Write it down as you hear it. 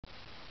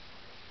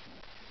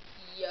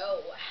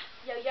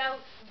Yeah,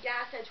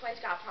 I said twice.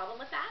 Got a problem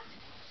with that?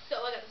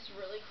 So I got this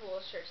really cool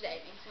shirt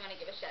today. Makes me want to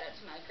give a shout out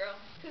to my girl.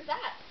 Who's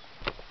that?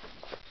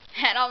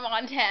 Hannah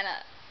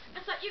Montana. I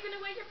thought you were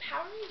gonna wear your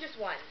Power Rangers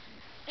one.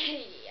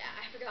 Yeah,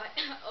 I forgot.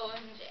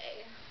 OMJ.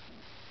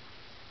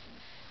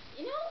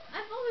 You know,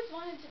 I've always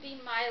wanted to be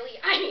Miley.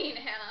 I mean,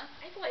 Hannah.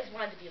 I've always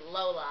wanted to be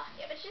Lola.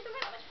 Yeah, but she's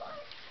around much fun.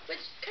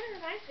 Which kind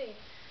of reminds me,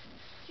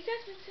 you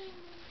guys been saying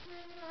we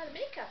don't know how to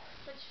make up,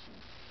 which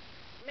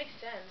makes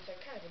sense. I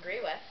kind of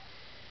agree with.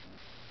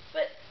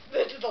 But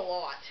this is a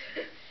lot.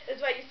 It's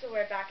what I used to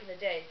wear back in the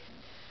day,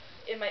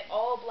 in my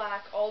all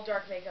black, all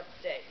dark makeup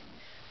days.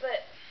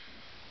 But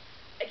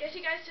I guess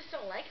you guys just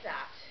don't like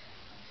that.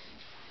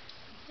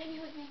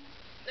 Demi, look at me.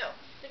 No.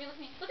 Demi, look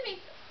at me. Look at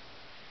me.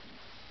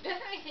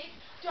 Doesn't I see?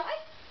 Do I?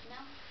 No.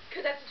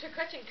 Because that's a trick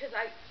question, because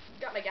I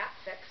got my gap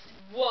fixed.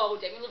 Whoa,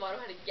 Demi Lovato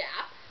had a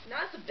gap?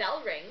 Not as the bell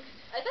rings.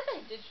 I thought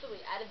they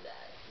digitally added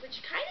that. Which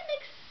kind of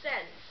makes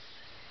sense.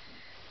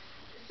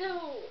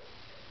 So,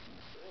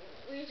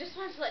 we just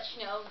wanted to let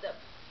you know that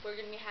we're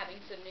going to be having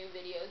some new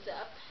videos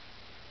up.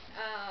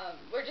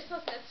 We're just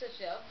posting this to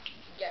show.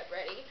 Get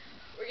ready.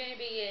 We're going to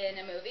be in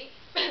a movie,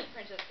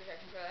 Princess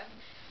Protection Program,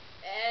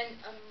 and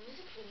a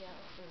music video.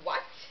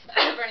 What?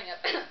 Burning up.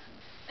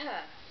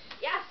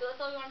 Yeah, so that's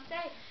all we want to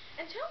say.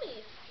 And tell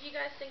me if you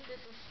guys think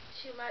this is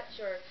too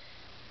much, or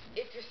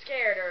if you're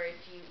scared, or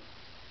if you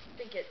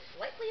think it's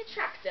slightly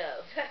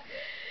attractive.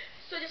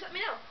 So just let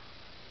me know.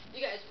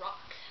 You guys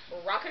rock.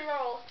 Rock and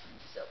roll.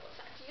 So we'll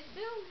talk to you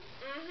soon.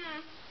 Mm-hmm.